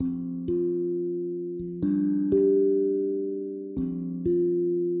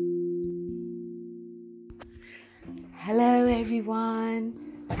everyone,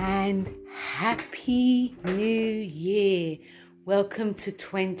 and Happy New Year. Welcome to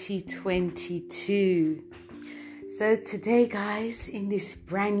 2022. So today, guys, in this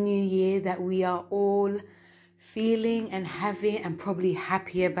brand new year that we are all feeling and having and probably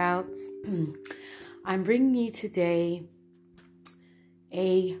happy about, I'm bringing you today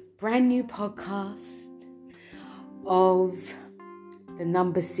a brand new podcast of the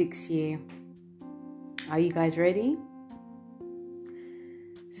number 6 year. Are you guys ready?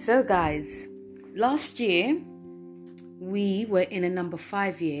 So guys, last year we were in a number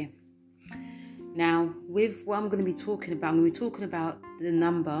 5 year. Now, with what I'm going to be talking about, I'm going to be talking about the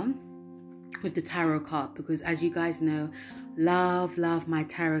number with the tarot card, because as you guys know, love my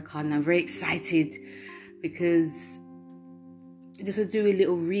tarot card, and I'm very excited because just to do a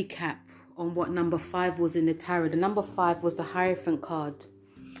little recap on what number 5 was in the tarot. The number 5 was the Hierophant card,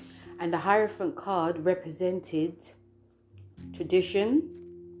 and the Hierophant card represented tradition.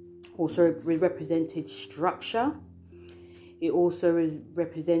 Also, it represented structure. It also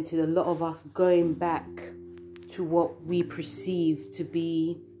represented a lot of us going back to what we perceive to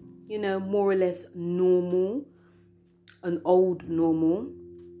be, more or less normal, an old normal.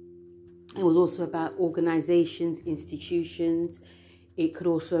 It was also about organizations, institutions. It could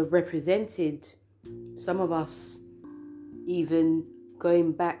also have represented some of us even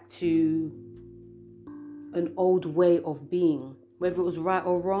going back to an old way of being. Whether it was right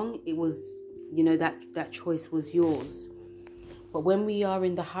or wrong, it was, that choice was yours. But when we are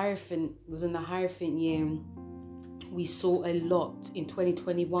in the Hierophant, year, we saw a lot. In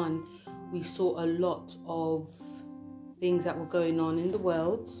 2021, we saw a lot of things that were going on in the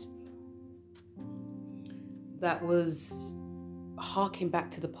world that was harking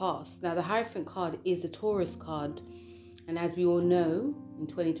back to the past. Now, the Hierophant card is the Taurus card. And as we all know, in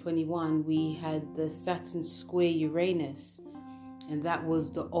 2021, we had the Saturn square Uranus. And that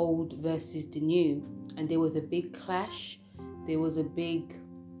was the old versus the new. And there was a big clash. There was a big,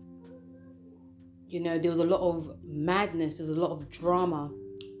 there was a lot of madness. There was a lot of drama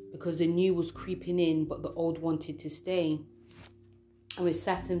because the new was creeping in, but the old wanted to stay. And with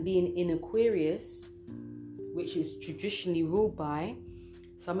Saturn being in Aquarius, which is traditionally ruled by,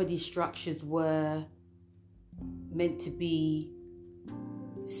 some of these structures were meant to be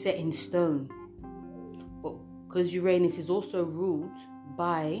set in stone. But because Uranus is also ruled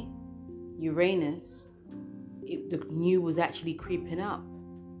by Uranus, the new was actually creeping up.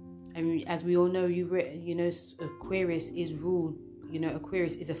 And as we all know, Aquarius is ruled,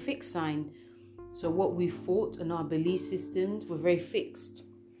 Aquarius is a fixed sign. So what we thought and our belief systems were very fixed.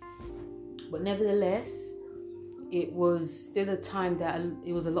 But nevertheless, it was still a time that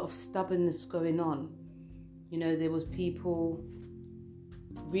it was a lot of stubbornness going on. There was people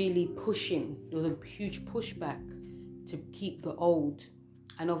really pushing. There was a huge pushback to keep the old.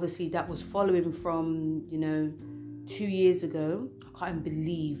 And obviously that was following from, 2 years ago. I can't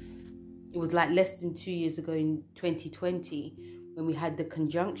believe it was like less than 2 years ago in 2020 when we had the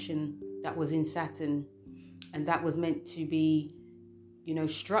conjunction that was in Saturn. And that was meant to be,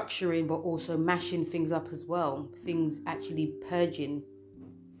 structuring, but also mashing things up as well. Things actually purging.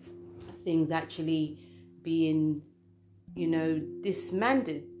 Things actually being,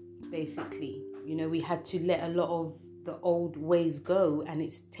 dismantled, basically. We had to let a lot of the old ways go, and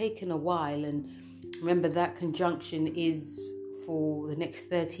it's taken a while. And remember, that conjunction is for the next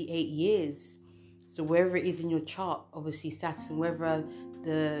 38 years. So wherever it is in your chart, obviously Saturn, wherever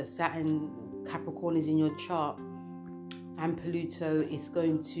the Saturn Capricorn is in your chart, and Pluto is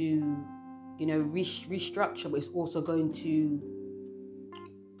going to, restructure, but it's also going to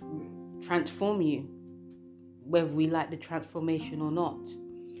transform you, whether we like the transformation or not.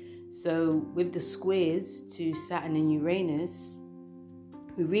 So with the squares to Saturn and Uranus,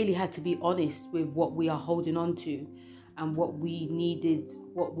 we really had to be honest with what we are holding on to and what we needed,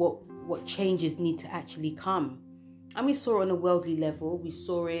 what changes need to actually come. And we saw it on a worldly level. We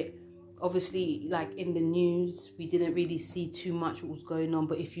saw it, obviously, like in the news. We didn't really see too much what was going on.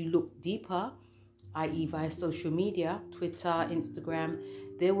 But if you look deeper, i.e. via social media, Twitter, Instagram,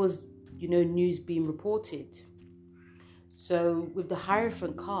 there was, news being reported. So with the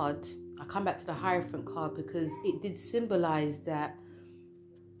Hierophant card, I come back to the Hierophant card because it did symbolize that,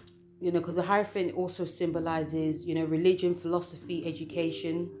 because the Hierophant also symbolizes, religion, philosophy,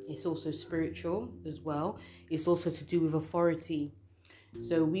 education. It's also spiritual as well. It's also to do with authority.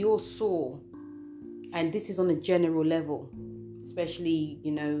 So we all saw, and this is on a general level, especially,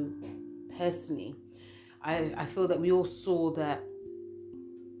 personally, I feel that we all saw that,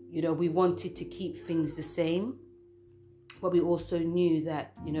 we wanted to keep things the same. But we also knew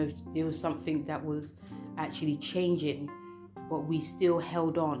that, there was something that was actually changing but we still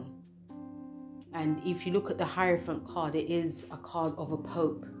held on. And if you look at the Hierophant card, it is a card of a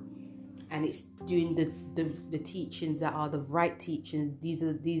pope, and it's doing the teachings that are the right teachings.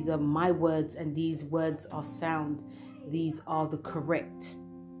 These are my words, and these words are sound. These are the correct.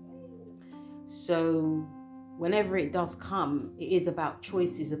 So whenever it does come, it is about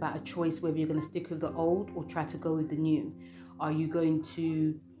choices, about a choice whether you're going to stick with the old or try to go with the new. Are you going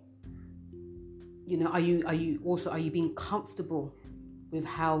to, are you being comfortable with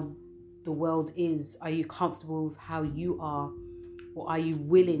how the world is? Are you comfortable with how you are? Or are you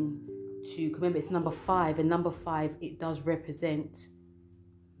willing to, remember it's number 5, and number 5, it does represent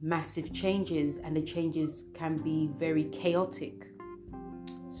massive changes, and the changes can be very chaotic.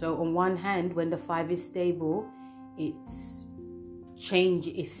 So on one hand, when the 5 is stable, it's change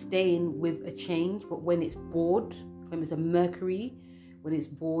is staying with a change, but when it's bored, when it's a Mercury, when it's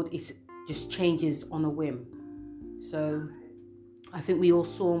bored, it just changes on a whim. So I think we all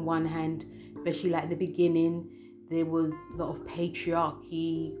saw on one hand, especially like in the beginning, there was a lot of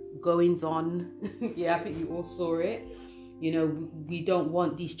patriarchy goings on. Yeah, I think you all saw it. We don't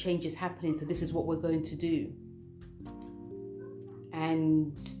want these changes happening, so this is what we're going to do.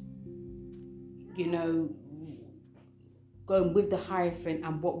 And, going with the Hierophant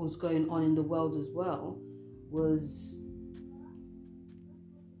and what was going on in the world as well was,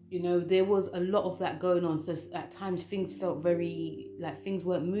 there was a lot of that going on. So at times things felt very, like things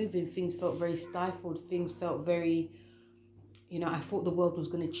weren't moving. Things felt very stifled. Things felt very, I thought the world was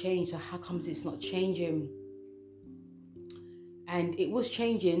going to change. So how comes it's not changing? And it was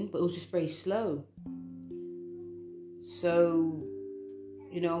changing, but it was just very slow. So,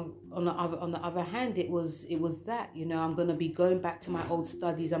 on the other hand, it was that, I'm going to be going back to my old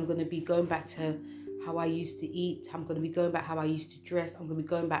studies. I'm going to be going back to how I used to eat. I'm going to be going back how I used to dress. I'm going to be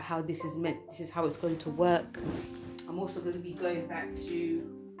going back how this is how it's going to work. I'm also going to be going back to,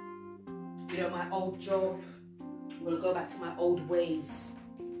 my old job. I'm going to go back to my old ways.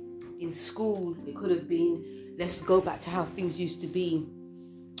 In school, it could have been, let's go back to how things used to be.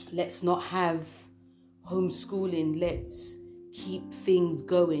 Let's not have homeschooling. Let's keep things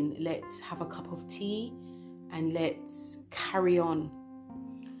going. Let's have a cup of tea and let's carry on.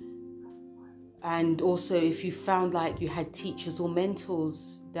 And also, if you found like you had teachers or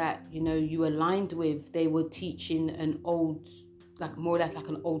mentors that, you aligned with, they were teaching an old, like more or less like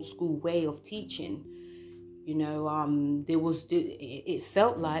an old school way of teaching. It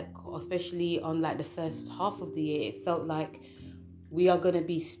felt like, especially on like the first half of the year, it felt like we are going to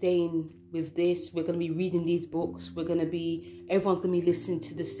be staying with this. We're going to be reading these books. Everyone's going to be listening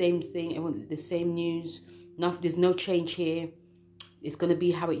to the same thing, the same news. There's no change here. It's going to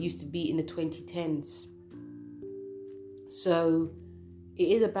be how it used to be in the 2010s. So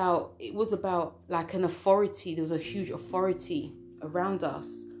it was about like an authority. There was a huge authority around us.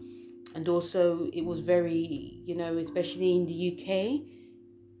 And also it was very, especially in the UK,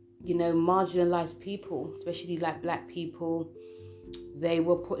 marginalized people, especially like black people, they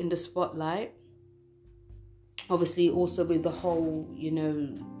were put in the spotlight. Obviously also with the whole,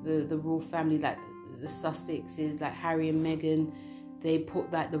 the royal family, like the Sussexes, like Harry and Meghan, they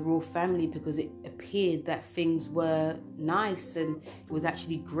put like the royal family because it appeared that things were nice and it was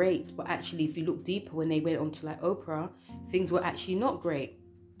actually great. But actually, if you look deeper, when they went on to like Oprah, things were actually not great.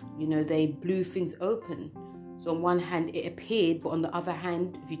 They blew things open. So on one hand, it appeared, but on the other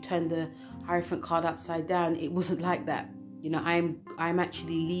hand, if you turn the Hierophant card upside down, it wasn't like that. I'm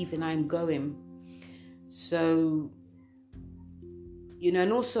actually leaving, I'm going. So,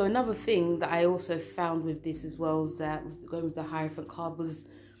 and also another thing that I also found with this as well is that going with the Hierophant card was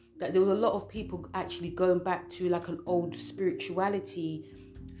that there was a lot of people actually going back to like an old spirituality,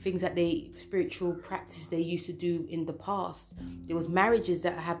 things that spiritual practice they used to do in the past. There was marriages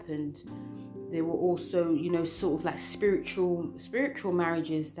that happened. There were also, sort of like spiritual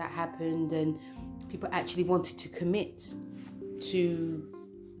marriages that happened, and people actually wanted to commit to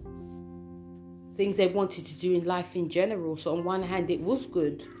things they wanted to do in life in general. So on one hand, it was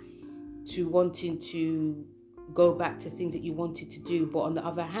good to wanting to go back to things that you wanted to do, but on the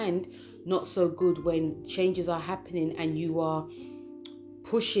other hand, not so good when changes are happening and you are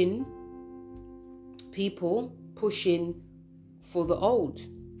pushing for the old,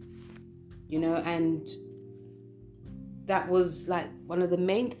 and that was like one of the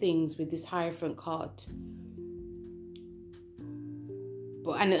main things with this Hierophant card.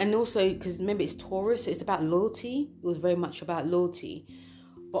 But and also because remember it's Taurus, so it's about loyalty. It was very much about loyalty.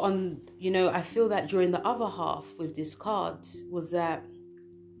 But I feel that during the other half with this card was that,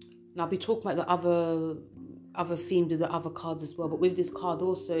 and I'll be talking about the other themes of the other cards as well. But with this card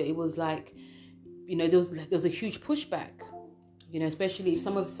also, it was like, there was a huge pushback. especially if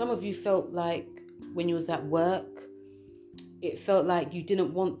some of you felt like when you was at work, it felt like you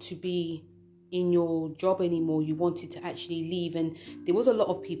didn't want to be in your job anymore. You wanted to actually leave, and there was a lot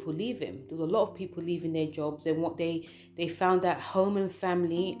of people leaving. There was a lot of people leaving their jobs, and what they found that home and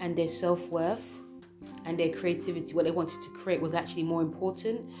family and their self-worth and their creativity, what they wanted to create, was actually more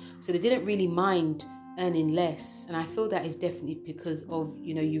important. So they didn't really mind earning less, and I feel that is definitely because of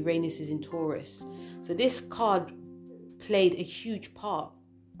Uranus is in Taurus. So this card played a huge part.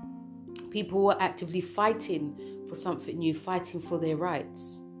 People were actively fighting for something new, fighting for their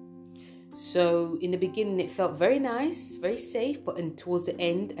rights. So in the beginning it felt very nice, very safe, but towards the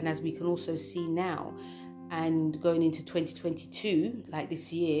end, and as we can also see now and going into 2022, like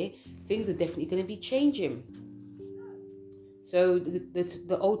this year, things are definitely going to be changing. So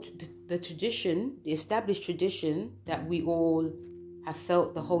the tradition, the established tradition that we all have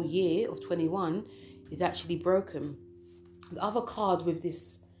felt the whole year of 21 is actually broken. The other card with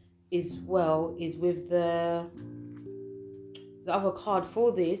this is with the other card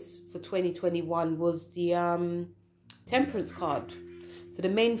for 2021 was the Temperance card. So the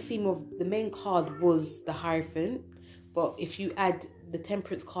main card was the Hierophant, but if you add the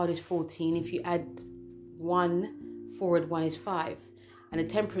Temperance card is 14, if you add 1 forward, 1 is 5. And the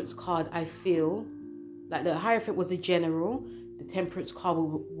Temperance card, I feel like the Hierophant was the general, the Temperance card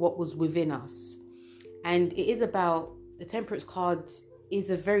was what was within us. And it is about, the Temperance card is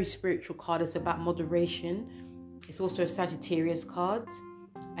a very spiritual card. It's about moderation. It's also a Sagittarius card,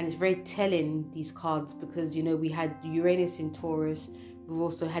 and it's very telling, these cards, because we had Uranus in Taurus. We've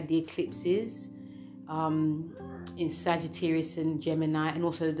also had the eclipses in Sagittarius and Gemini, and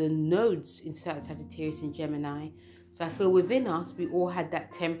also the nodes in Sagittarius and Gemini. So I feel within us we all had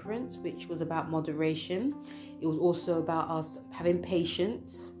that Temperance, which was about moderation. It was also about us having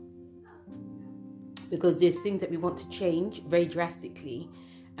patience, because there's things that we want to change very drastically,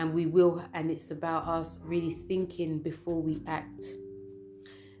 and we will, and it's about us really thinking before we act.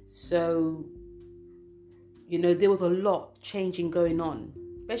 So there was a lot changing going on,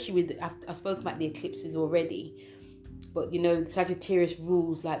 especially with I've spoken about the eclipses already, but Sagittarius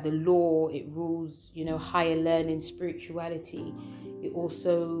rules like the law. It rules higher learning, spirituality. It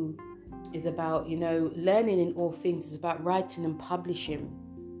also is about learning in all things. It's about writing and publishing.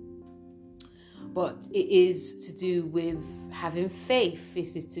 But it is to do with having faith.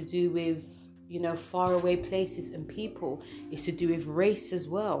 This is to do with, faraway places and people. It's to do with race as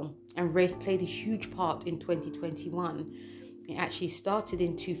well. And race played a huge part in 2021. It actually started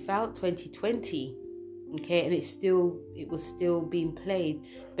in 2020. Okay, and it was still being played,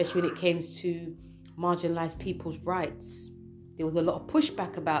 especially when it came to marginalized people's rights. There was a lot of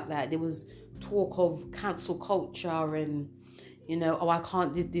pushback about that. There was talk of cancel culture and I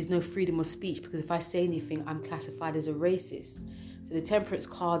can't, there's no freedom of speech because if I say anything, I'm classified as a racist. So the Temperance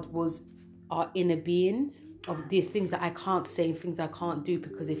card was our inner being of these things that I can't say and things I can't do,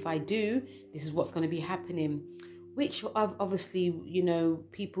 because if I do, this is what's going to be happening. Which obviously,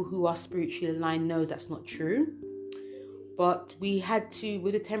 people who are spiritually aligned knows that's not true. But we had to,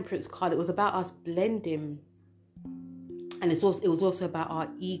 with the Temperance card, it was about us blending. And it was also about our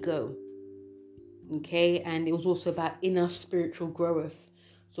ego. Okay, and it was also about inner spiritual growth.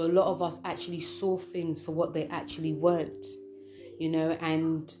 So a lot of us actually saw things for what they actually weren't,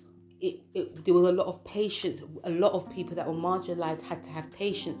 and there was a lot of patience. A lot of people that were marginalized had to have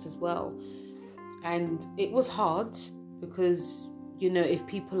patience as well. And it was hard because, if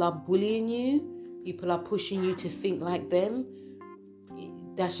people are bullying you, people are pushing you to think like them,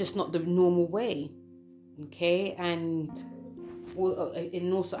 that's just not the normal way. Okay, and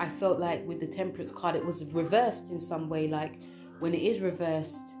also I felt like with the Temperance card it was reversed in some way. Like when it is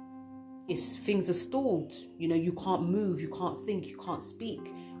reversed, things are stalled. You can't move, you can't think, you can't speak,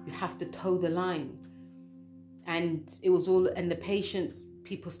 you have to toe the line. And it was all, and the patience,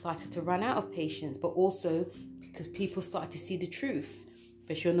 people started to run out of patience, but also because people started to see the truth,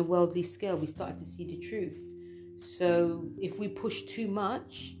 especially on the worldly scale. We started to see the truth. So if we push too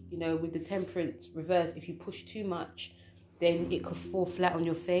much, with the Temperance reverse, if you push too much, then it could fall flat on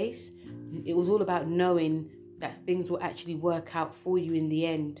your face. It was all about knowing that things will actually work out for you in the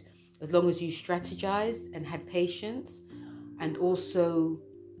end, as long as you strategized and had patience, and also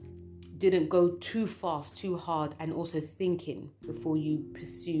didn't go too fast, too hard, and also thinking before you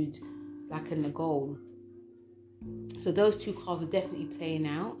pursued like a goal. So those two cards are definitely playing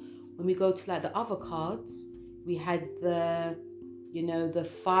out. When we go to like the other cards, we had the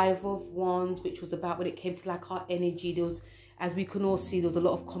Five of Wands, which was about when it came to like our energy. There was, as we can all see, there was a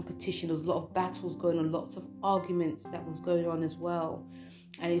lot of competition, there was a lot of battles going on, lots of arguments that was going on as well.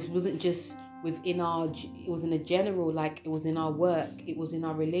 And it wasn't just it was in a general, like it was in our work, it was in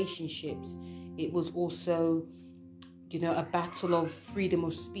our relationships, it was also, a battle of freedom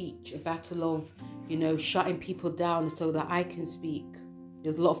of speech, a battle of, shutting people down so that I can speak.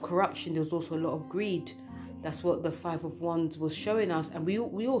 There's a lot of corruption. There was also a lot of greed. That's what the Five of Wands was showing us, and we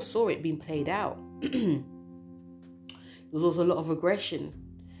all saw it being played out. There was also a lot of aggression.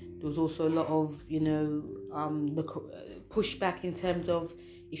 There was also a lot of, the pushback in terms of,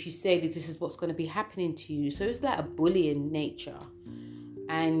 if you say that this is what's going to be happening to you. So it's like a bullying nature.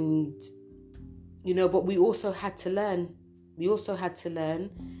 And, but we also had to learn.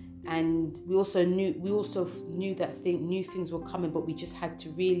 And we also knew that new things were coming, but we just had to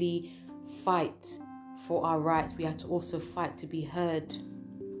really fight for our rights. We had to also fight to be heard.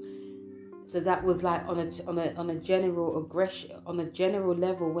 So that was like on a general aggression, on a general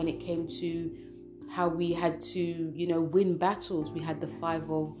level, when it came to how we had to, win battles. We had the Five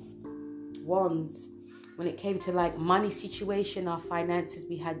of Wands. When it came to like money situation, our finances,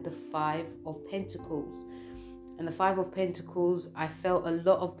 we had the Five of Pentacles. And the Five of Pentacles, I felt a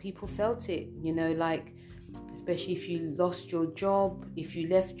lot of people felt it, like, especially if you lost your job, if you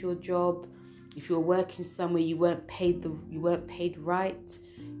left your job, if you were working somewhere, you weren't paid right.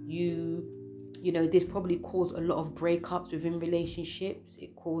 This probably caused a lot of breakups within relationships.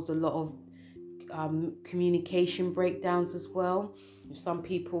 It caused a lot of communication breakdowns as well. If some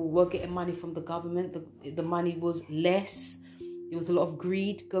people were getting money from the government, the money was less. There was a lot of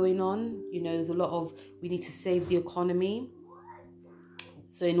greed going on. There's a lot of, we need to save the economy.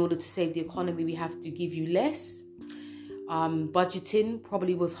 So in order to save the economy, we have to give you less. Budgeting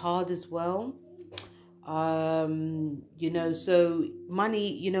probably was hard as well. So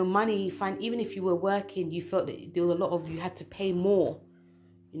money, fine. Even if you were working, you felt that there was a lot of, you had to pay more.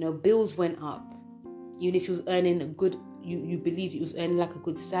 Bills went up. Even if you was earning a good, you believed it was earning like a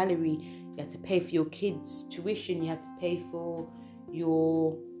good salary, you had to pay for your kids' tuition, you had to pay for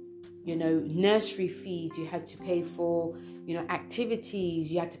your, nursery fees, you had to pay for,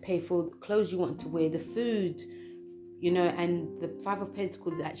 activities, you had to pay for the clothes you wanted to wear, the food, and the Five of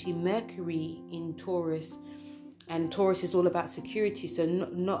Pentacles is actually Mercury in Taurus, and Taurus is all about security. So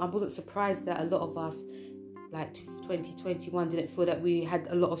I wasn't surprised that a lot of us, like 2021, didn't feel that we had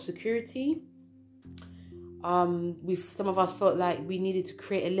a lot of security. Some of us felt like we needed to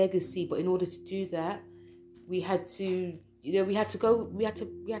create a legacy, but in order to do that, we had to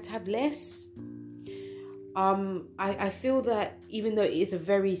have less. I feel that even though it is a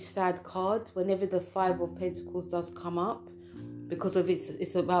very sad card, whenever the Five of Pentacles does come up, because of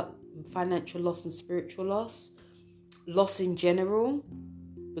it's about financial loss and spiritual loss in general,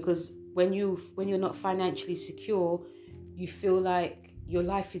 because when you're not financially secure, you feel like your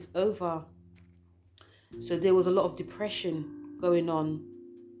life is over. So there was a lot of depression going on,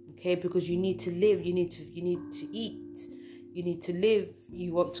 okay, because you need to live, you need to eat, you need to live,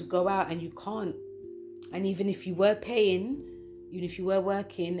 you want to go out and you can't. And even if you were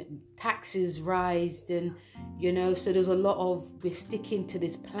working, taxes rised, and so there's a lot of, we're sticking to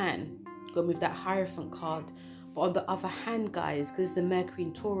this plan, going with that Hierophant card. But on the other hand, guys, because it's the Mercury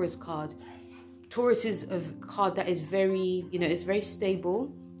and Taurus card, Taurus is a card that is very, it's very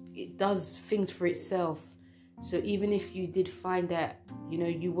stable. It does things for itself. So even if you did find that, you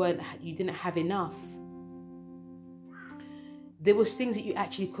didn't have enough, there was things that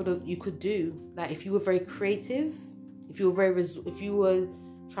you could do. Like if you were very creative, if you were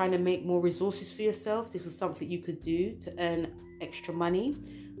trying to make more resources for yourself, this was something you could do to earn extra money.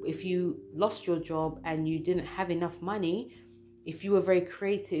 If you lost your job and you didn't have enough money, if you were very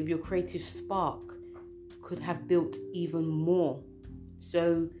creative, your creative spark could have built even more.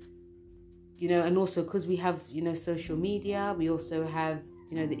 So, and also because we have, social media, we also have,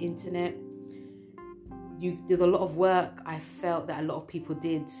 the internet. There's a lot of work I felt that a lot of people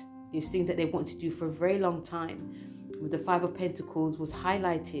did. There's things that they wanted to do for a very long time. With the Five of Pentacles was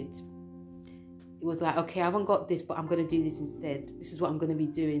highlighted. It was like, okay, I haven't got this, but I'm going to do this instead. This is what I'm going to be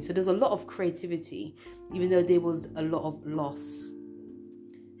doing. So there's a lot of creativity, even though there was a lot of loss.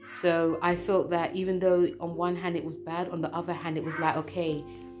 So I felt that even though on one hand it was bad, on the other hand it was like, okay,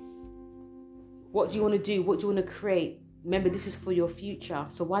 what do you want to do? What do you want to create? Remember, this is for your future.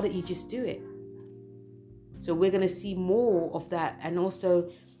 So why don't you just do it? So we're going to see more of that. And also,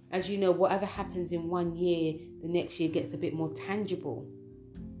 as you know, whatever happens in 1 year, the next year gets a bit more tangible.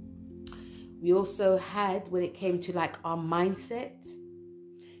 We also had, when it came to like our mindset,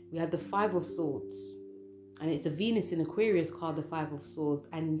 we had the Five of Swords. And it's a Venus in Aquarius card, the Five of Swords.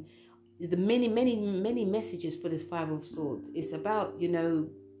 And the many, many, many messages for this Five of Swords. It's about,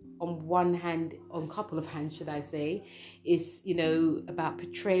 on one hand, on a couple of hands, should I say, it's, about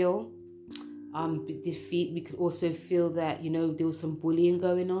betrayal, defeat. We could also feel that, there was some bullying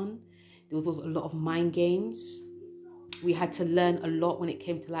going on. There was also a lot of mind games. We had to learn a lot when it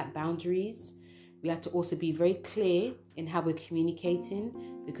came to like boundaries. We had to also be very clear in how we're communicating,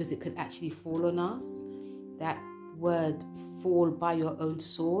 because it could actually fall on us. That word, fall by your own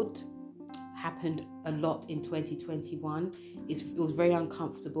sword, happened a lot in 2021. It was very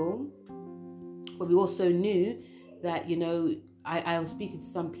uncomfortable. But we also knew that, I was speaking to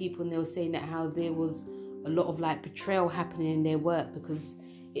some people and they were saying that how there was a lot of like betrayal happening in their work, because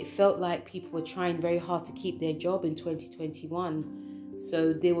it felt like people were trying very hard to keep their job in 2021.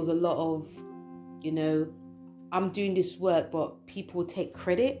 So there was a lot of, I'm doing this work, but people take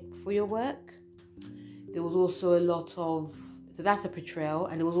credit for your work. There was also a lot of, so that's a betrayal.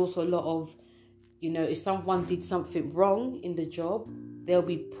 And there was also a lot of, if someone did something wrong in the job, they'll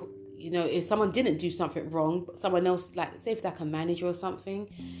be, if someone didn't do something wrong, but someone else, like, say if like a manager or something,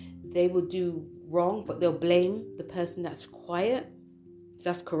 they will do wrong, but they'll blame the person that's quiet. So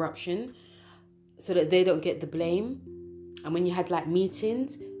that's corruption, so that they don't get the blame. And when you had like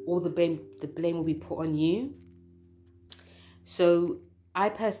meetings, all the blame will be put on you. So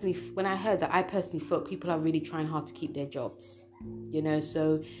when I heard that, I personally felt people are really trying hard to keep their jobs,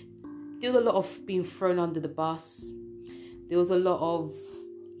 so there was a lot of being thrown under the bus. There was a lot of,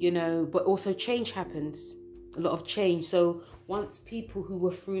 but also change happened, a lot of change. So once people who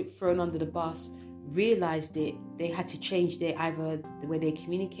were thrown under the bus realized it, they had to change either the way they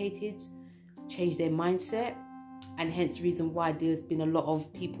communicated, change their mindset, and hence the reason why there's been a lot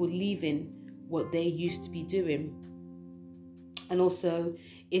of people leaving what they used to be doing. And also,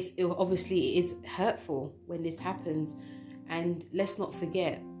 it is hurtful when this happens. And let's not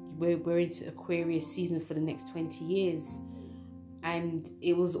forget, we're into Aquarius season for the next 20 years. And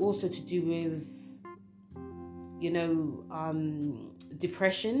it was also to do with,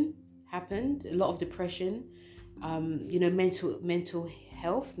 depression happened, a lot of depression, mental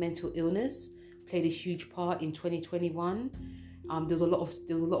health, mental illness played a huge part in 2021. There was a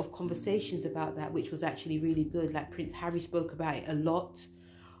lot of conversations about that, which was actually really good. Like Prince Harry spoke about it a lot.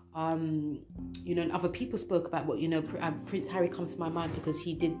 And other people spoke about what, Prince Harry comes to my mind because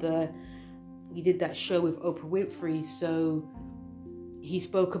he did that show with Oprah Winfrey. So he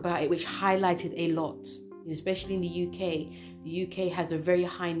spoke about it, which highlighted a lot, especially in the UK. The UK has a very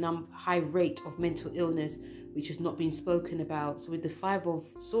high rate of mental illness, which has not been spoken about. So with the Five of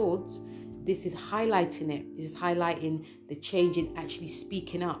Swords, this is highlighting it. This is highlighting the change in actually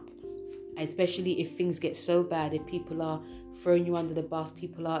speaking up, especially if things get so bad, if people are throwing you under the bus,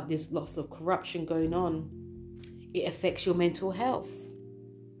 there's lots of corruption going on. It affects your mental health.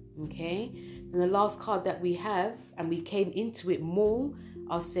 Okay, and the last card that we have, and we came into it more,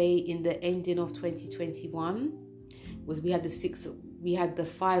 I'll say in the ending of 2021, was we had the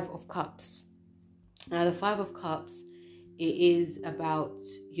Five of Cups. Now the Five of Cups, it is about,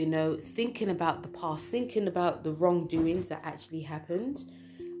 thinking about the past, thinking about the wrongdoings that actually happened,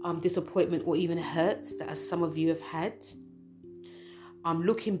 disappointment or even hurts that some of you have had.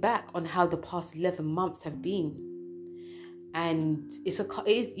 Looking back on how the past 11 months have been. And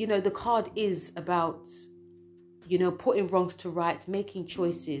the card is about, putting wrongs to rights, making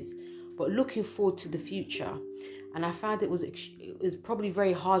choices, but looking forward to the future. And I found it was probably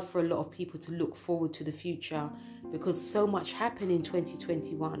very hard for a lot of people to look forward to the future, because so much happened in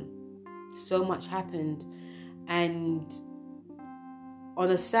 2021. So much happened. And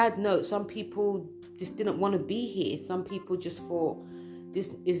on a sad note, some people just didn't want to be here. Some people just thought,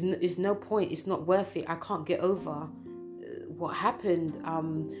 this is no point. It's not worth it. I can't get over what happened.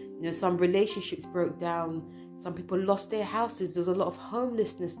 Some relationships broke down. Some people lost their houses. There's a lot of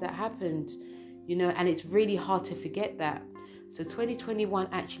homelessness that happened, and it's really hard to forget that. So 2021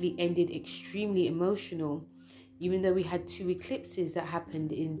 actually ended extremely emotional, even though we had 2 eclipses that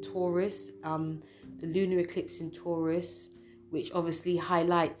happened in Taurus, the lunar eclipse in Taurus, which obviously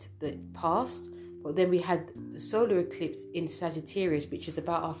highlights the past, but then we had the solar eclipse in Sagittarius, which is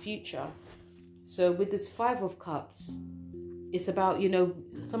about our future. So with this Five of Cups, it's about,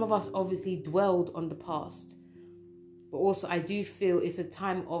 some of us obviously dwelled on the past, but also I do feel it's a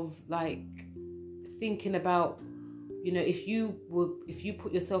time of like thinking about, if you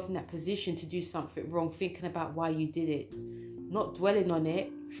put yourself in that position to do something wrong, thinking about why you did it, not dwelling on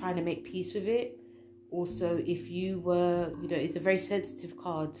it, trying to make peace with it. Also, if you were, it's a very sensitive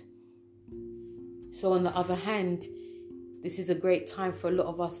card. So on the other hand, this is a great time for a lot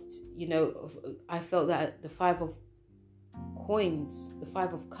of us, I felt that the Five of Coins, the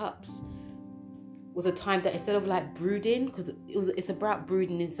Five of Cups, was a time that instead of like brooding, because it's about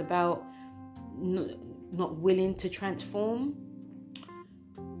brooding, it's about not willing to transform.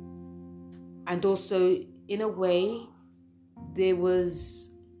 And also, in a way, there was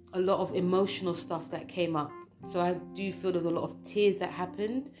a lot of emotional stuff that came up. So I do feel there's a lot of tears that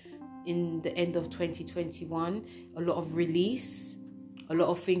happened in the end of 2021, a lot of release, a lot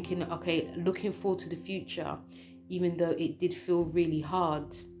of thinking, okay, looking forward to the future, even though it did feel really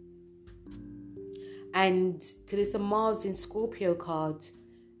hard. And because it's a Mars in Scorpio card,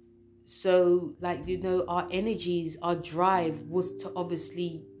 so like, our energies, our drive was to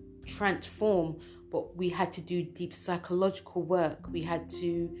obviously transform, but we had to do deep psychological work. We had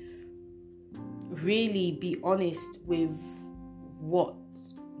to really be honest with what,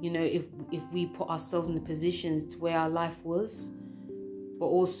 if we put ourselves in the positions to where our life was, but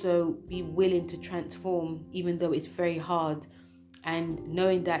also be willing to transform, even though it's very hard, and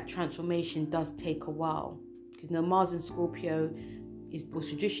knowing that transformation does take a while. Because Mars in Scorpio was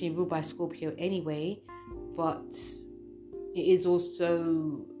traditionally ruled by Scorpio anyway, but it is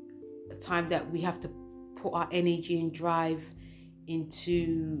also a time that we have to put our energy and drive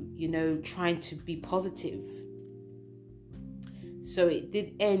into, trying to be positive. So it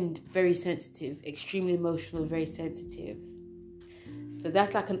did end very sensitive, extremely emotional, very sensitive. So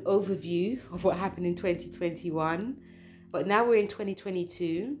that's like an overview of what happened in 2021. But now we're in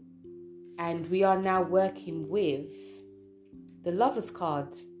 2022, and we are now working with the Lovers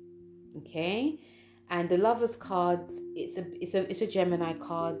card. Okay? And the Lovers card, it's a Gemini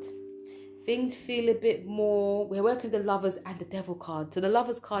card. Things feel a bit more, we're working with the Lovers and the Devil card. So the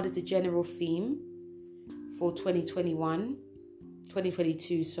Lovers card is a general theme for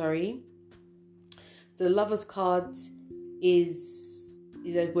 2022, sorry. So the Lovers card is,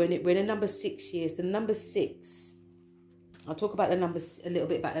 we're in a number 6 years. The number 6, I'll talk about the numbers, a little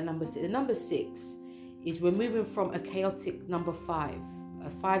bit about the number 6. The number 6 is we're moving from a chaotic number 5, a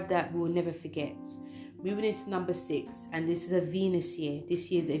 5 that we will never forget. Moving into number 6, and this is a Venus year. This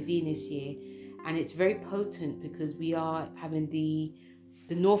year is a Venus year, and it's very potent because we are having the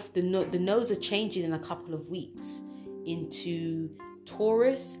nodes are changing in a couple of weeks into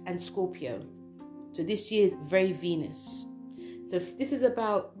Taurus and Scorpio. So this year is very Venus. So this is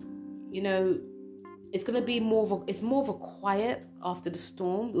about, it's going to be more of a quiet after the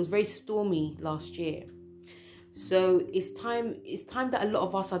storm. It was very stormy last year. So it's time that a lot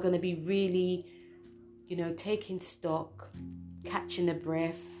of us are going to be really, taking stock, catching a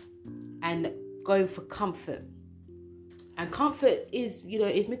breath, and going for comfort. And comfort is,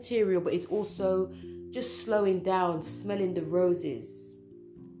 is material, but it's also just slowing down, smelling the roses.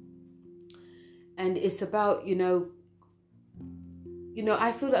 And it's about, I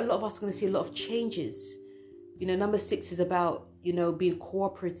feel that a lot of us are going to see a lot of changes. Number 6 is about, being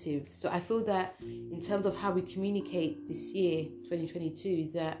cooperative. So I feel that in terms of how we communicate this year,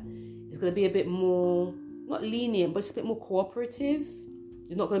 2022, that it's going to be a bit more, not lenient, but it's a bit more cooperative.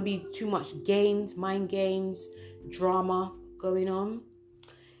 There's not going to be too much mind games, drama going on.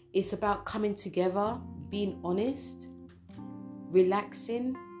 It's about coming together, being honest,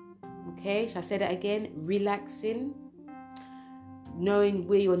 relaxing. Okay, shall I say that again? Relaxing. Knowing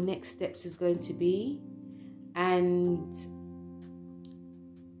where your next steps is going to be. And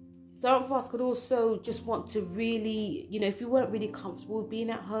some of us could also just want to really, if you weren't really comfortable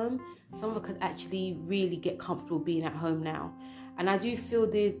being at home, some of us could actually really get comfortable being at home now. And I do feel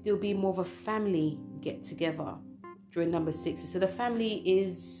there'll be more of a family get together during number 6. So the family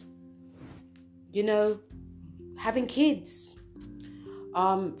is, having kids.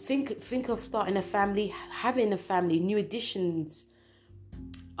 Think of starting a family, having a family, new additions,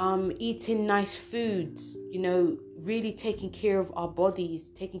 eating nice foods, really taking care of our bodies,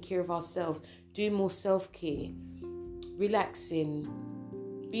 taking care of ourselves, doing more self-care, relaxing,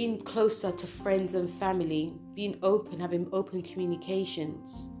 being closer to friends and family, being open, having open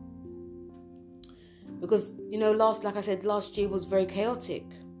communications. Because, like I said, last year was very chaotic.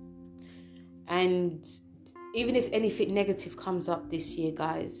 And even if anything negative comes up this year,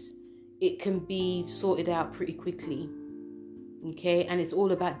 guys, it can be sorted out pretty quickly. Okay, and it's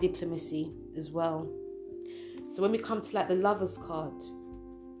all about diplomacy as well. So when we come to the Lovers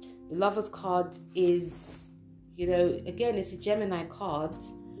card is, again, it's a Gemini card,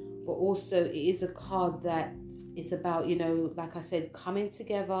 but also it is a card that it's about, like I said, coming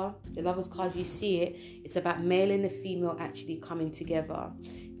together. The Lovers card, you see it, it's about male and the female actually coming together.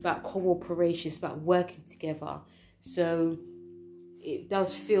 It's about cooperation, it's about working together. So it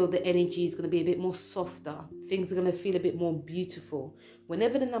does feel the energy is going to be a bit more softer. Things are going to feel a bit more beautiful.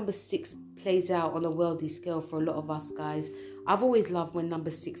 Whenever the number 6 plays out on a worldly scale for a lot of us guys, I've always loved when number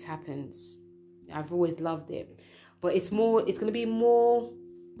 6 happens. I've always loved it. But it's going to be more,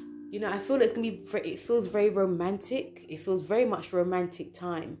 I feel it feels very romantic. It feels very much romantic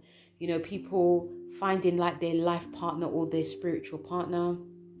time. People finding like their life partner or their spiritual partner,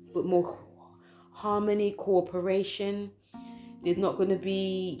 but more harmony, cooperation. There's not going to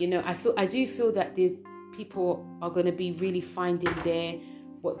be, I do feel that the people are going to be really finding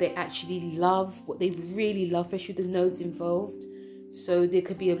what they actually love, what they really love, especially the nodes involved. So there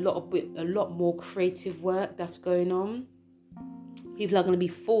could be a lot more creative work that's going on. People are going to be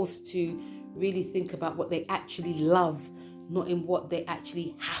forced to really think about what they actually love, not in what they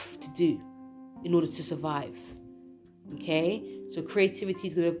actually have to do in order to survive. Okay? So creativity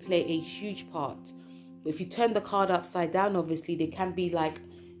is going to play a huge part. But if you turn the card upside down, obviously, there can be like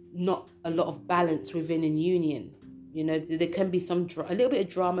not a lot of balance within a union. There can be a little bit of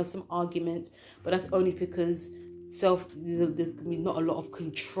drama, some arguments, but that's only because there's going to be not a lot of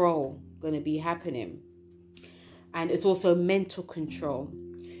control going to be happening. And it's also mental control.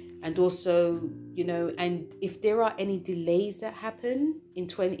 And also, and if there are any delays that happen in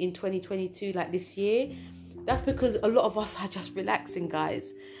 2022, like this year, that's because a lot of us are just relaxing,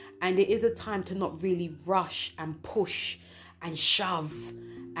 guys. And it is a time to not really rush and push and shove.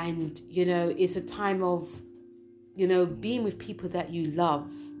 And, it's a time of, being with people that you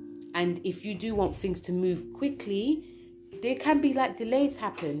love. And if you do want things to move quickly, there can be like delays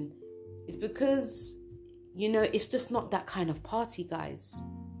happen. It's because, it's just not that kind of party, guys.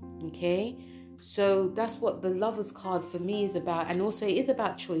 Okay? So that's what the Lovers card for me is about. And also it is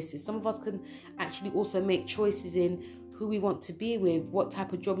about choices. Some of us can actually also make choices in who we want to be with, what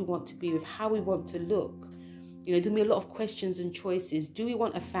type of job we want to be with, how we want to look. There's going to be a lot of questions and choices. Do we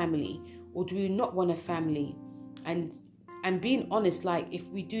want a family or do we not want a family? And being honest, like if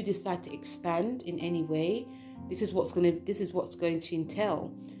we do decide to expand in any way, this is what's going to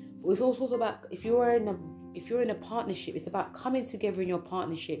entail. But it's also about if you're in a partnership, it's about coming together in your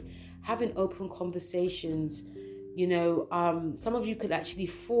partnership, having open conversations. Some of you could actually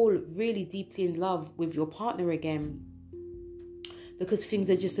fall really deeply in love with your partner again because things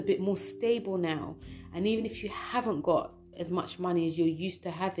are just a bit more stable now. And even if you haven't got as much money as you're used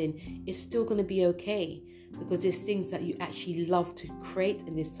to having, it's still going to be okay because there's things that you actually love to create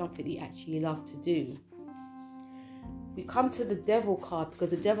and there's something that you actually love to do. We come to the Devil card because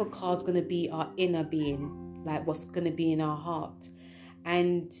the Devil card is going to be our inner being, like what's going to be in our heart.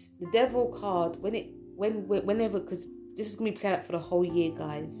 And the Devil card, whenever, because this is going to be played out for the whole year,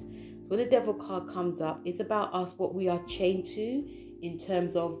 guys. When the Devil card comes up, it's about us, what we are chained to in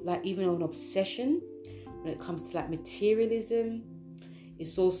terms of like even an obsession when it comes to like materialism.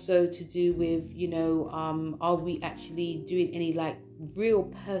 It's also to do with, are we actually doing any like real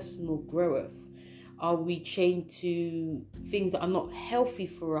personal growth? Are we chained to things that are not healthy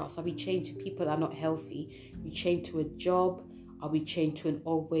for us? Are we chained to people that are not healthy? Are we chained to a job? Are we chained to an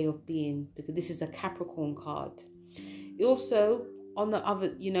old way of being? Because this is a Capricorn card. It also, on the other,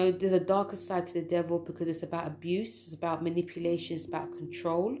 there's a darker side to the Devil because it's about abuse, it's about manipulation, it's about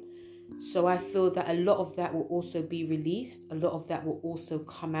control. So I feel that a lot of that will also be released. A lot of that will also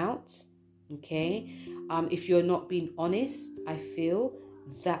come out. Okay. If you're not being honest, I feel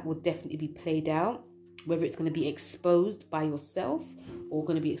that will definitely be played out. Whether it's going to be exposed by yourself or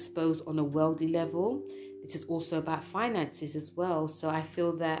going to be exposed on a worldly level. This is also about finances as well. So I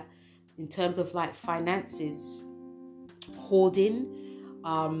feel that in terms of like finances, hoarding,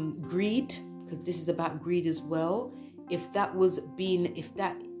 greed, because this is about greed as well. If that's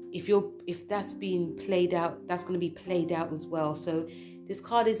being played out, that's going to be played out as well. So this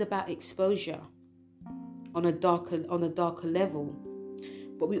card is about exposure on a darker level.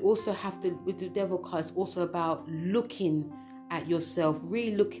 But we also have to, with the Devil card, it's also about looking at yourself,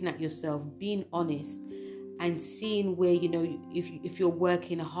 really looking at yourself, being honest, and seeing where, if you're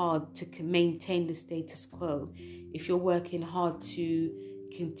working hard to maintain the status quo, if you're working hard to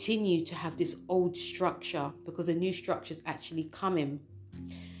continue to have this old structure, because a new structure is actually coming.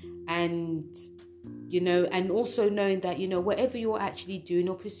 And, and also knowing that, whatever you're actually doing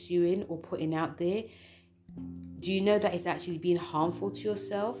or pursuing or putting out there, do you know that it's actually being harmful to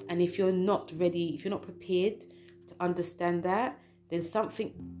yourself? And if you're not ready, if you're not prepared to understand that, then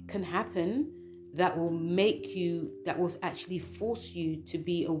something can happen that will actually force you to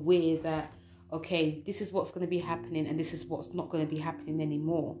be aware that, okay, this is what's going to be happening and this is what's not going to be happening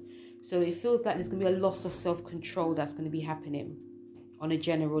anymore. So it feels like there's going to be a loss of self-control that's going to be happening on a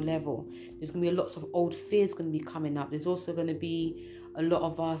general level. There's going to be lots of old fears going to be coming up. There's also going to be a lot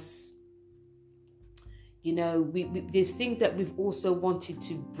of us, there's things that we've also wanted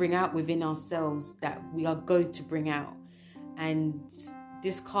to bring out within ourselves that we are going to bring out. And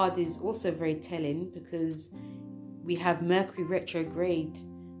this card is also very telling because we have Mercury retrograde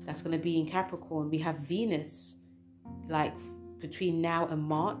that's going to be in Capricorn. We have Venus like between now and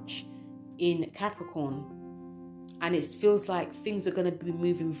March in Capricorn. And it feels like things are going to be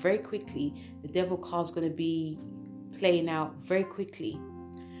moving very quickly. The devil card's going to be playing out very quickly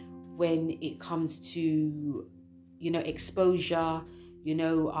when it comes to, exposure,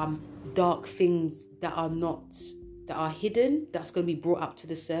 dark things that are hidden, that's going to be brought up to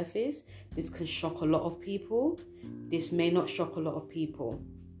the surface. This can shock a lot of people. This may not shock a lot of people.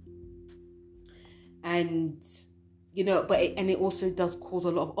 And, it also does cause a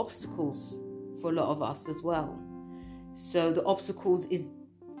lot of obstacles for a lot of us as well. So the obstacles is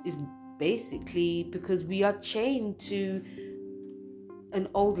basically because we are chained to an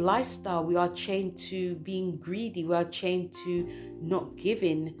old lifestyle. We are chained to being greedy. We are chained to not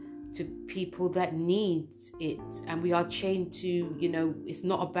giving to people that need it. And we are chained to, it's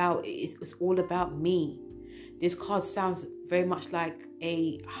not about, it's all about me. This card sounds very much like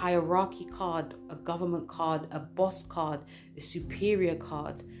a hierarchy card, a government card, a boss card, a superior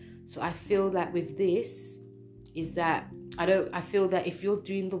card. So I feel that with this is that I feel that if you're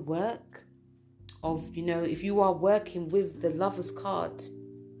doing the work of, if you are working with the Lover's card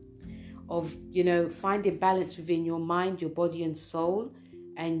of, finding balance within your mind, your body and soul,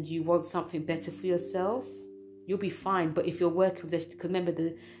 and you want something better for yourself, you'll be fine. But if you're working with this, because remember,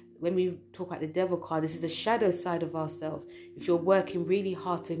 when we talk about the devil card, this is the shadow side of ourselves. If you're working really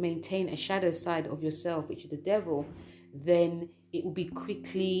hard to maintain a shadow side of yourself, which is the devil, then it will be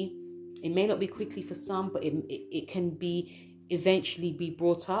quickly, it may not be quickly for some, but it can be eventually be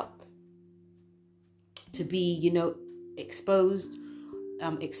brought up to be, exposed,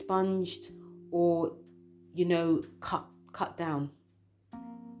 expunged, or, cut down.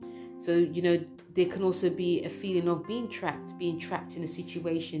 So, there can also be a feeling of being trapped in a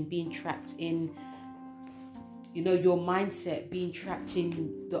situation, being trapped in, your mindset, being trapped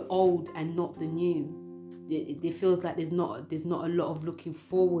in the old and not the new. It feels like there's not a lot of looking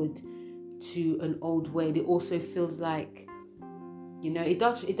forward to an old way. It also feels like, it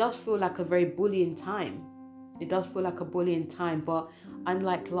does feel like a very bullying time. It does feel like a bullying time, but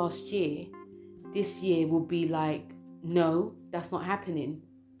unlike last year, this year will be like, no, that's not happening.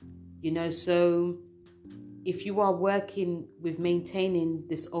 So if you are working with maintaining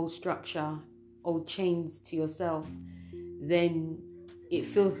this old structure, old chains to yourself, then it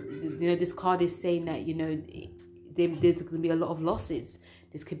feels, this card is saying that, there's going to be a lot of losses.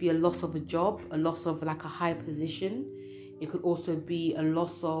 This could be a loss of a job, a loss of like a higher position. It could also be a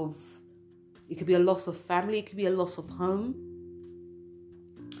loss of family. It could be a loss of home,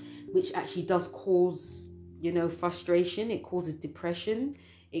 which actually does cause, frustration. It causes depression.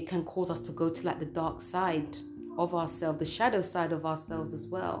 It can cause us to go to like the dark side of ourselves, the shadow side of ourselves as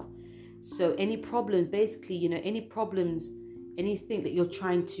well. So any problems, basically, anything that you're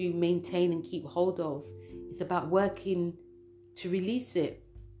trying to maintain and keep hold of, it's about working to release it,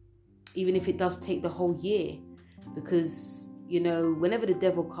 even if it does take the whole year. Because, whenever the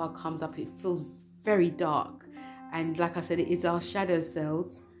devil card comes up, it feels very dark. And like I said, it is our shadow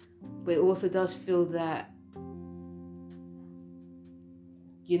selves, but it also does feel that,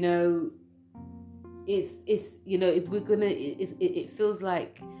 it feels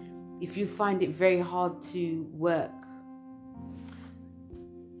like if you find it very hard to work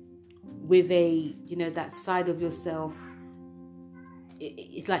with that side of yourself,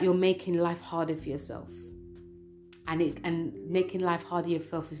 it's like you're making life harder for yourself, and making life harder for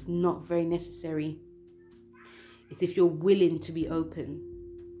yourself is not very necessary. It's if you're willing to be open,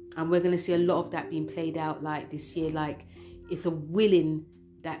 and we're going to see a lot of that being played out like this year. Like, it's a willing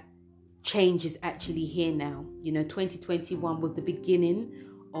that change is actually here now. 2021 was the beginning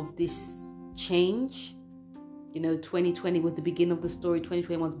of this change. 2020 was the beginning of the story.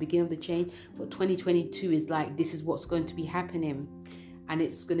 2021 was the beginning of the change. But 2022 is like, this is what's going to be happening. And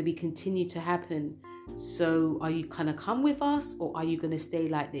it's going to be continue to happen. So are you going to come with us, or are you going to stay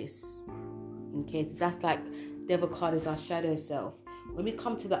like this? Okay, so that's like, devil card is our shadow self. When we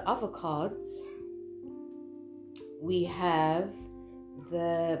come to the other cards, we have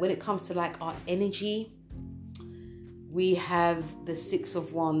when it comes to like our energy, we have the Six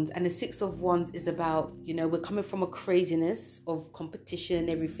of Wands. And the Six of Wands is about, we're coming from a craziness of competition and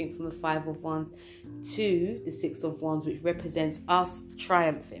everything, from the Five of Wands to the Six of Wands, which represents us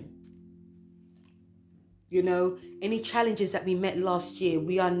triumphing. Any challenges that we met last year,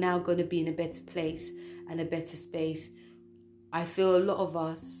 we are now going to be in a better place and a better space. I feel a lot of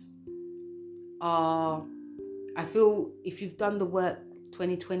us I feel if you've done the work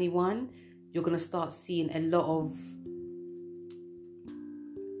 2021, you're going to start seeing a lot of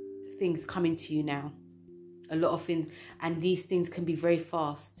things coming to you now. A lot of things. And these things can be very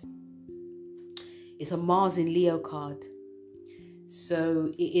fast. It's a Mars in Leo card.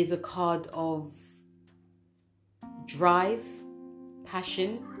 So it is a card of drive,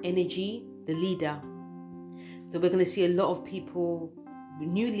 passion, energy, the leader. So we're going to see a lot of people,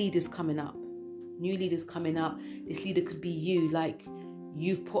 new leaders coming up. This leader could be you. Like,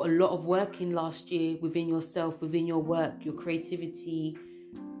 you've put a lot of work in last year within yourself, within your work, your creativity,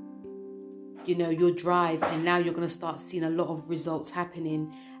 your drive, and now you're going to start seeing a lot of results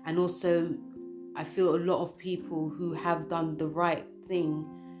happening. And also, I feel a lot of people who have done the right thing,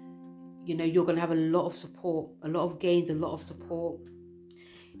 you're going to have a lot of support, a lot of gains, a lot of support.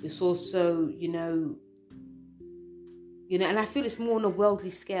 It's also, and I feel it's more on a worldly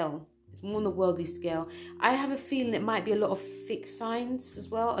scale. I have a feeling it might be a lot of fixed signs as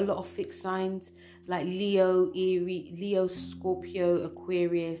well. A lot of fixed signs like Leo, Scorpio,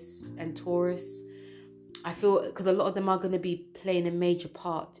 Aquarius, and Taurus. I feel because a lot of them are going to be playing a major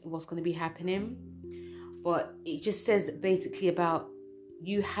part in what's going to be happening. But it just says basically about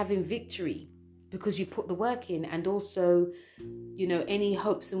you having victory because you put the work in, and also, any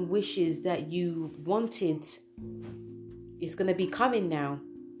hopes and wishes that you wanted is going to be coming now.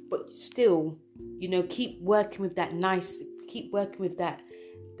 But still, keep working with that keep working with that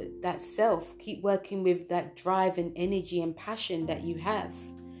self, keep working with that drive and energy and passion that you have.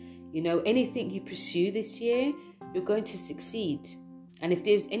 Anything you pursue this year, you're going to succeed. And if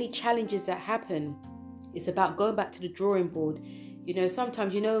there's any challenges that happen, it's about going back to the drawing board.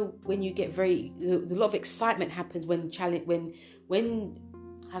 Sometimes, when you get a lot of excitement happens when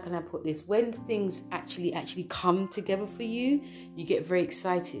how can I put this? When things actually come together for you, you get very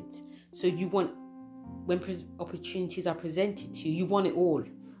excited. So you want, when opportunities are presented to you, you want it all.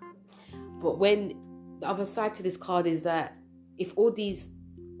 But when the other side to this card is that if all these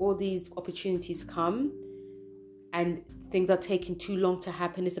opportunities come and things are taking too long to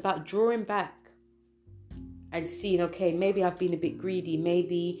happen, it's about drawing back and seeing, okay, maybe I've been a bit greedy.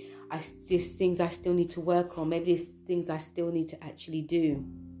 Maybe there's things I still need to work on. Maybe there's things I still need to actually do.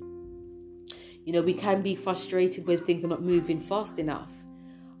 We can be frustrated when things are not moving fast enough.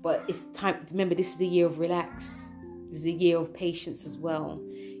 But it's time, remember, this is a year of relax. This is a year of patience as well,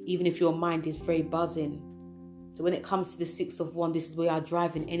 even if your mind is very buzzing. So when it comes to the Six of Wands, this is where our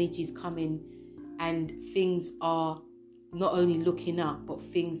drive and energy is coming, and things are not only looking up, but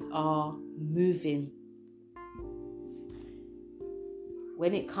things are moving.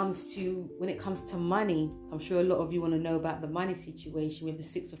 When it comes to money, I'm sure a lot of you want to know about the money situation with the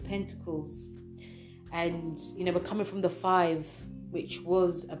Six of Pentacles. And, we're coming from the 5, which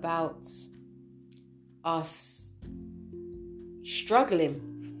was about us struggling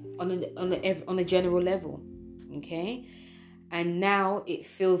on a general level, okay? And now it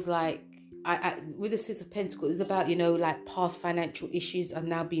feels like, with the Six of Pentacles, it's about, like past financial issues are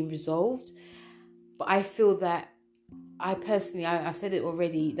now being resolved. But I feel that, I've said it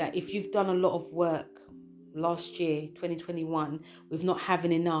already, that if you've done a lot of work last year, 2021, with not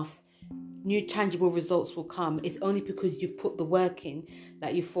having enough, new tangible results will come. It's only because you've put the work in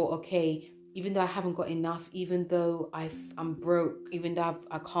that you thought, okay, even though I haven't got enough, even though I'm broke, even though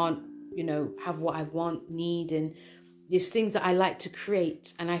I can't, have what I want, need, and there's things that I like to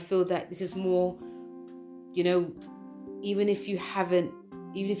create. And I feel that this is more, even if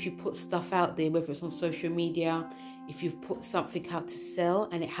you put stuff out there, whether it's on social media, if you've put something out to sell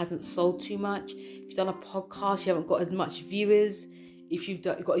and it hasn't sold too much, if you've done a podcast, you haven't got as much viewers, if you've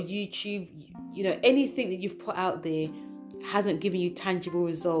got a YouTube, anything that you've put out there hasn't given you tangible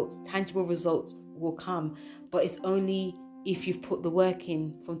results will come. But it's only if you've put the work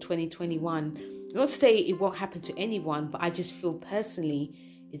in from 2021. Not to say it won't happen to anyone, but I just feel personally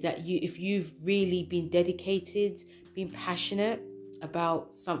is that if you've really been dedicated, been passionate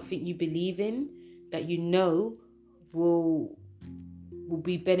about something you believe in, that will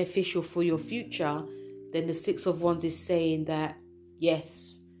be beneficial for your future, then the Six of Wands is saying that,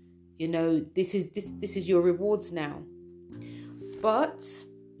 yes, this is your rewards now. But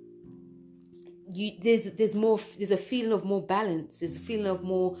there's a feeling of more balance. There's a feeling of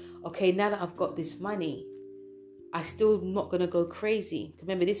more, okay, now that I've got this money, I'm still not going to go crazy.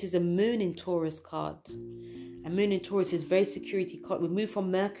 Remember, this is a Moon in Taurus card. And Moon in Taurus is very security card. We move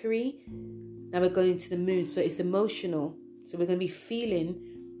from Mercury, now we're going into the Moon. So it's emotional. So we're going to be feeling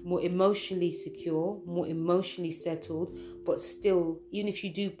more emotionally secure, more emotionally settled. But still, even if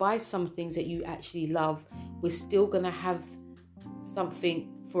you do buy some things that you actually love, we're still going to have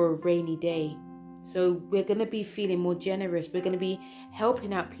something for a rainy day. So we're going to be feeling more generous. We're going to be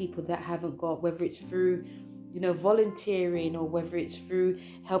helping out people that haven't got, whether it's through, volunteering, or whether it's through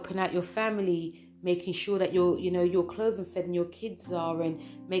helping out your family, making sure that your clothing fed and your kids are, and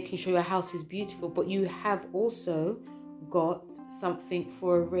making sure your house is beautiful. But you have also got something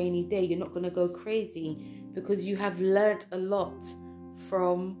for a rainy day. You're not going to go crazy because you have learnt a lot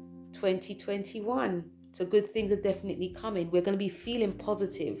from 2021. So good things are definitely coming. We're going to be feeling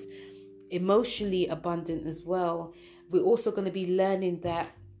positive, emotionally abundant as well. We're also going to be learning that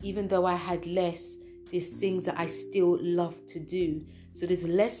even though I had less, there's things that I still love to do. So there's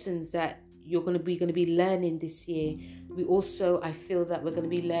lessons that you're going to be learning this year. I feel that we're going to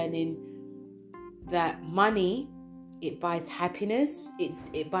be learning that money, it buys happiness,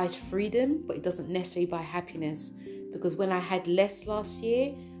 it buys freedom, but it doesn't necessarily buy happiness. Because when I had less last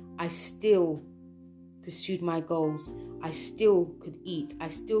year, I still pursued my goals. I still could eat. I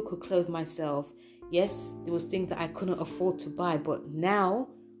still could clothe myself. Yes, there was things that I couldn't afford to buy, but now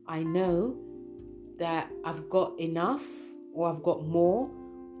I know that I've got enough or I've got more,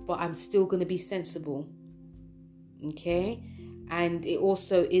 but I'm still going to be sensible. Okay? And it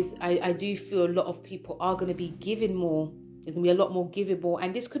also is, I do feel a lot of people are going to be giving more. There's going to be a lot more givable.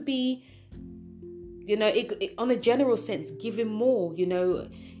 And this could be, on a general sense, giving more,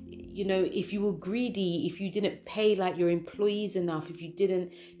 if you were greedy, if you didn't pay like your employees enough, if you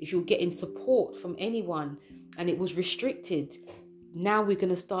were getting support from anyone and it was restricted, now we're going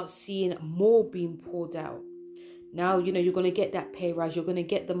to start seeing more being poured out. Now, you're going to get that pay rise. You're going to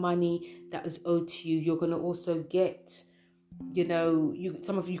get the money that is owed to you. You're going to also get,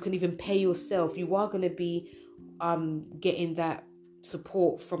 some of you can even pay yourself. You are going to be getting that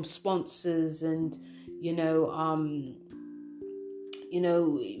support from sponsors and,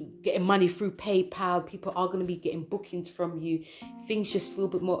 getting money through PayPal. People are going to be getting bookings from you. Things just feel a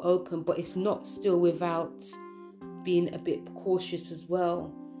bit more open, but it's not still without being a bit cautious as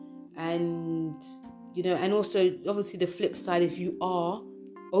well. And, and also obviously the flip side, if you are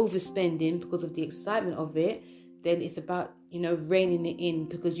overspending because of the excitement of it, then it's about, reining it in,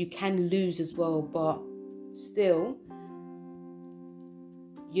 because you can lose as well. But still,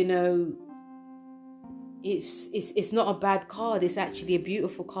 it's not a bad card. It's actually a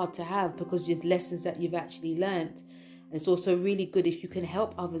beautiful card to have because there's lessons that you've actually learned. And it's also really good if you can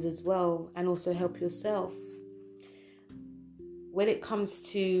help others as well and also help yourself. When it comes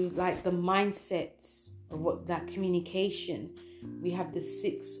to like the mindsets of what that communication, we have the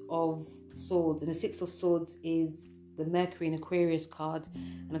Six of Swords, and the Six of Swords is the Mercury and Aquarius card.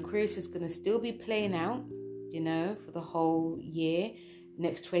 And Aquarius is going to still be playing out, for the whole year,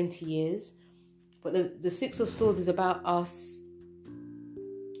 next 20 years. But the Six of Swords is about us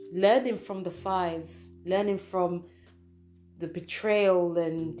learning from the Five, learning from the betrayal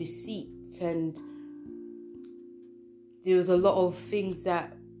and deceit, and there was a lot of things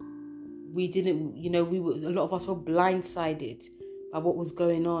that we didn't, a lot of us were blindsided by what was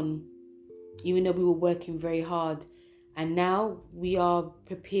going on, even though we were working very hard. And now we are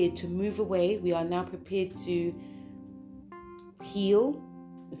prepared to move away. We are now prepared to heal.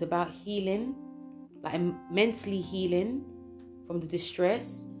 It's about healing, like mentally healing from the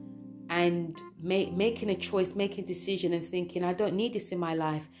distress, and making a choice, making a decision and thinking, I don't need this in my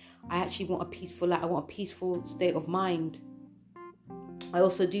life. I actually want a peaceful life. I want a peaceful state of mind. I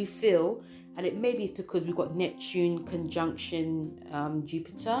also do feel, and it maybe it's because we've got Neptune conjunction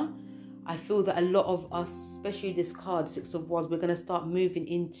Jupiter, I feel that a lot of us, especially this card, Six of Wands, we're going to start moving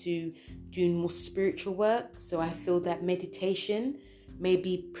into doing more spiritual work. So I feel that meditation may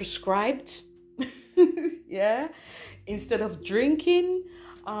be prescribed, yeah, instead of drinking.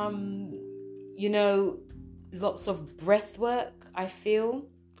 Lots of breath work, I feel,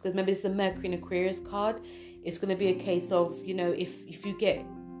 because maybe it's a Mercury and Aquarius card. It's going to be a case of, if you get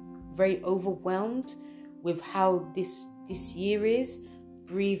very overwhelmed with how this year is,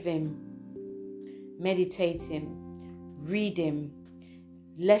 breathing, meditating, reading,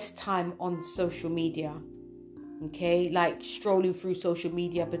 less time on social media, okay, like strolling through social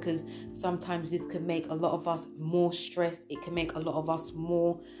media, because sometimes this can make a lot of us more stressed. It can make a lot of us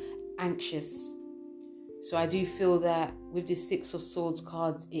more anxious. So I do feel that with this Six of Swords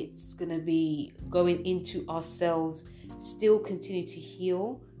cards, it's going to be going into ourselves, still continue to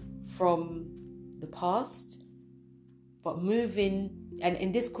heal from the past, but moving,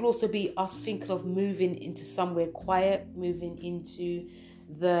 and this could also be us thinking of moving into somewhere quiet, moving into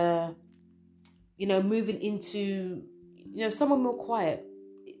somewhere more quiet.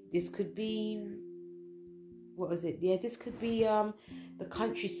 This could be, this could be the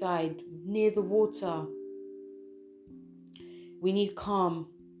countryside, near the water. We need calm.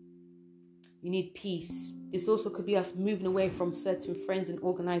 We need peace. This also could be us moving away from certain friends and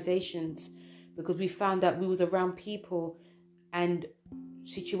organizations, because we found that we was around people and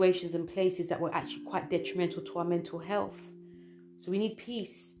situations and places that were actually quite detrimental to our mental health. So we need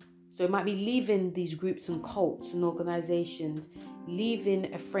peace. So it might be leaving these groups and cults and organizations,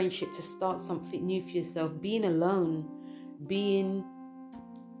 leaving a friendship to start something new for yourself, being alone, being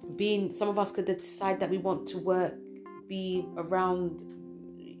some of us could decide that we want to be around.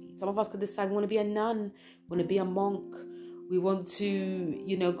 Some of us could decide we want to be a nun, want to be a monk. We want to,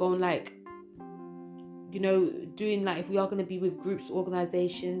 go and doing if we are going to be with groups,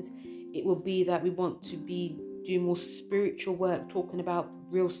 organizations, it will be that we want to be doing more spiritual work, talking about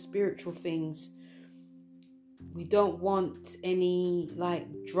real spiritual things. We don't want any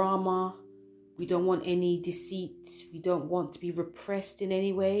drama. We don't want any deceit. We don't want to be repressed in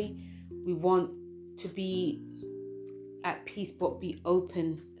any way. We want to be at peace, but be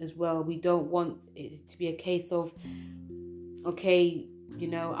open as well. We don't want it to be a case of, okay,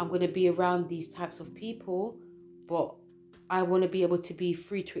 I'm going to be around these types of people, but I want to be able to be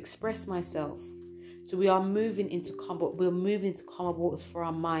free to express myself. So we are moving into calmer waters for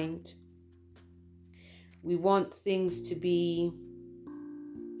our mind. We want things to be,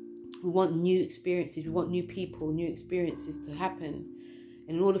 we want new experiences, we want new people, new experiences to happen.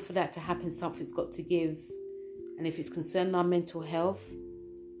 And in order for that to happen, something's got to give. And if it's concerning our mental health,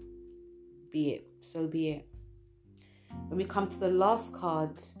 be it. When we come to the last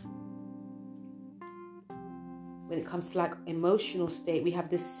card, when it comes to emotional state, we have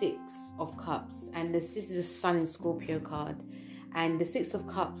the Six of Cups, and this is a Sun in Scorpio card. And the Six of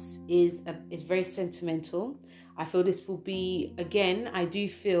Cups is very sentimental. I feel this will be, again, I do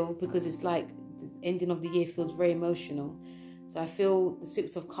feel, because it's the ending of the year feels very emotional. So I feel the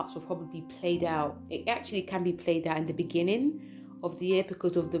Six of Cups will probably be played out. It actually can be played out in the beginning of the year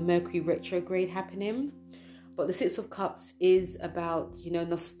because of the Mercury retrograde happening. But the Six of Cups is about,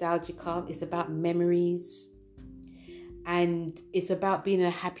 nostalgia. It's about memories. And it's about being in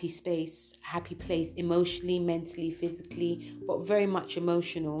a happy space, happy place, emotionally, mentally, physically, but very much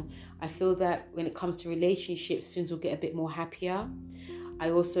emotional. I feel that when it comes to relationships, things will get a bit more happier.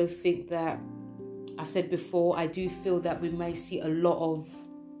 I also think that, I've said before, I do feel that we may see a lot of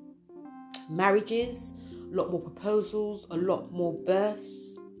marriages, a lot more proposals, a lot more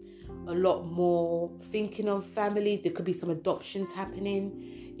births, a lot more thinking of families. There could be some adoptions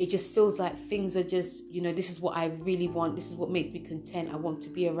happening. It just feels like things are just, this is what I really want. This is what makes me content. I want to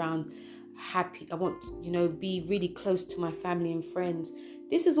be around happy. I want, be really close to my family and friends.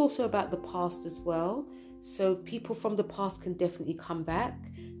 This is also about the past as well. So people from the past can definitely come back,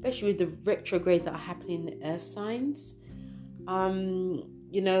 especially with the retrogrades that are happening in the earth signs. When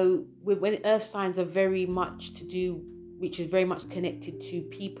earth signs are very much to do, which is very much connected to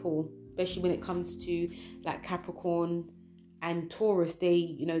people, especially when it comes to Capricorn and Taurus,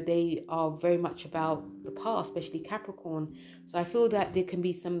 they are very much about the past, especially Capricorn. So I feel that there can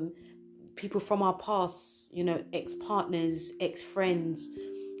be some people from our past, ex-partners, ex-friends,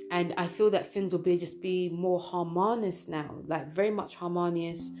 and I feel that things will be more harmonious now, very much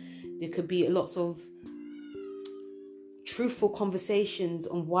harmonious. There could be lots of truthful conversations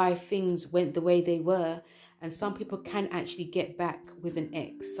on why things went the way they were. And some people can actually get back with an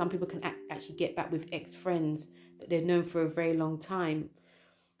ex. Some people can actually get back with ex-friends that they've known for a very long time.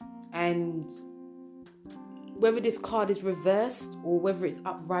 And whether this card is reversed or whether it's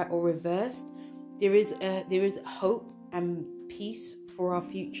upright or reversed, there is hope and peace for our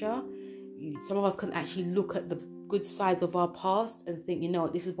future. Some of us can actually look at the good sides of our past and think,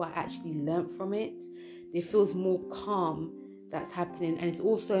 this is what I actually learned from it. It feels more calm that's happening. And it's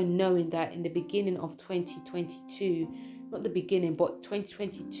also knowing that in the beginning of 2022, not the beginning, but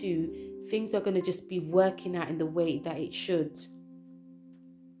 2022, things are going to just be working out in the way that it should.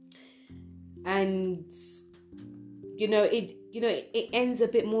 And it ends a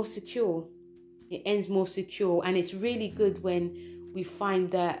bit more secure. It ends more secure, and it's really good when we find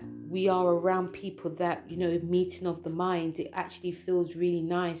that we are around people that, meeting of the mind. It actually feels really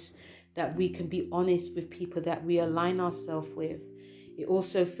nice that we can be honest with people that we align ourselves with. It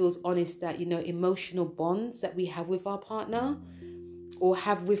also feels honest that, emotional bonds that we have with our partner or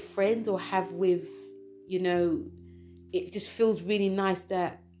have with friends or have with, it just feels really nice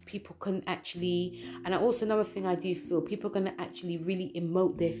that people can actually, and also another thing I do feel, people are going to actually really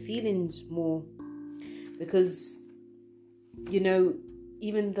emote their feelings more, because,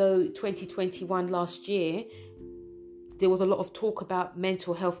 even though 2021 last year, there was a lot of talk about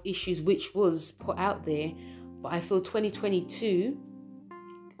mental health issues, which was put out there, but I feel 2022,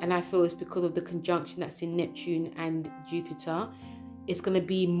 and I feel it's because of the conjunction that's in Neptune and Jupiter, it's going to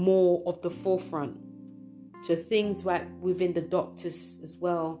be more of the forefront. So things within the doctors as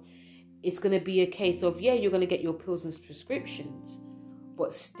well, it's going to be a case of, you're going to get your pills and prescriptions,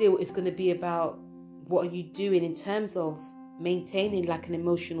 but still it's going to be about what are you doing in terms of maintaining like an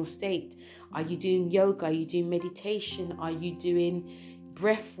emotional state? Are you doing yoga? Are you doing meditation? Are you doing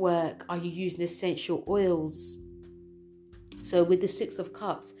breath work? Are you using essential oils? So with the Six of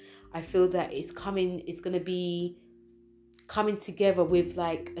Cups, I feel that it's going to be coming together with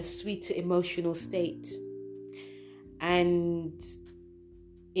like a sweeter emotional state. And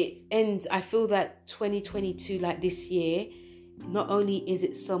it ends, I feel that 2022, like this year, not only is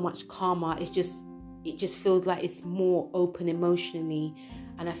it so much calmer, it just feels like it's more open emotionally.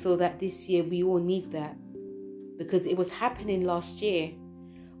 And I feel that this year we all need that, because it was happening last year,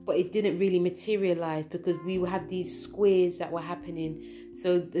 but it didn't really materialize because we have these squares that were happening.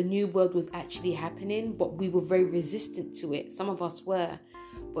 So the new world was actually happening, but we were very resistant to it. Some of us were.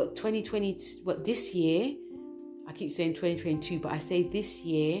 But 2020, but this year, I keep saying 2022, but I say this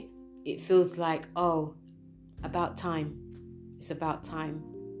year, it feels like, oh, about time. It's about time.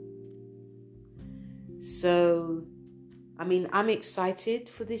 So, I mean, I'm excited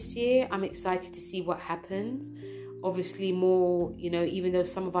for this year. I'm excited to see what happens. Obviously more, even though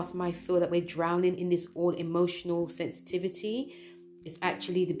some of us might feel that we're drowning in this all emotional sensitivity, it's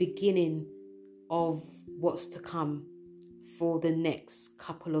actually the beginning of what's to come for the next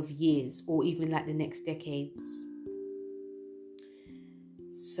couple of years, or even like the next decades.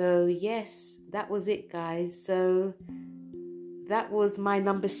 So yes, that was it, guys. So that was my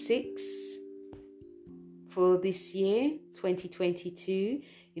number 6 for this year, 2022.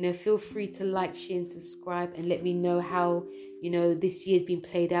 Feel free to like, share and subscribe, and let me know how, this year's been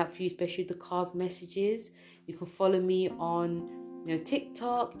played out for you, especially the cards messages. You can follow me on,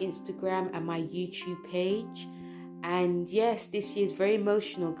 TikTok, Instagram, and my YouTube page. And yes, this year's very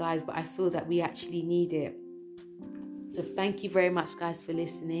emotional, guys, but I feel that we actually need it. So thank you very much, guys, for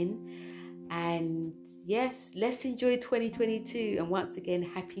listening. And yes, let's enjoy 2022. And once again,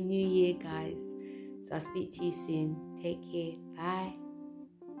 Happy New Year, guys. So I'll speak to you soon. Take care. Bye.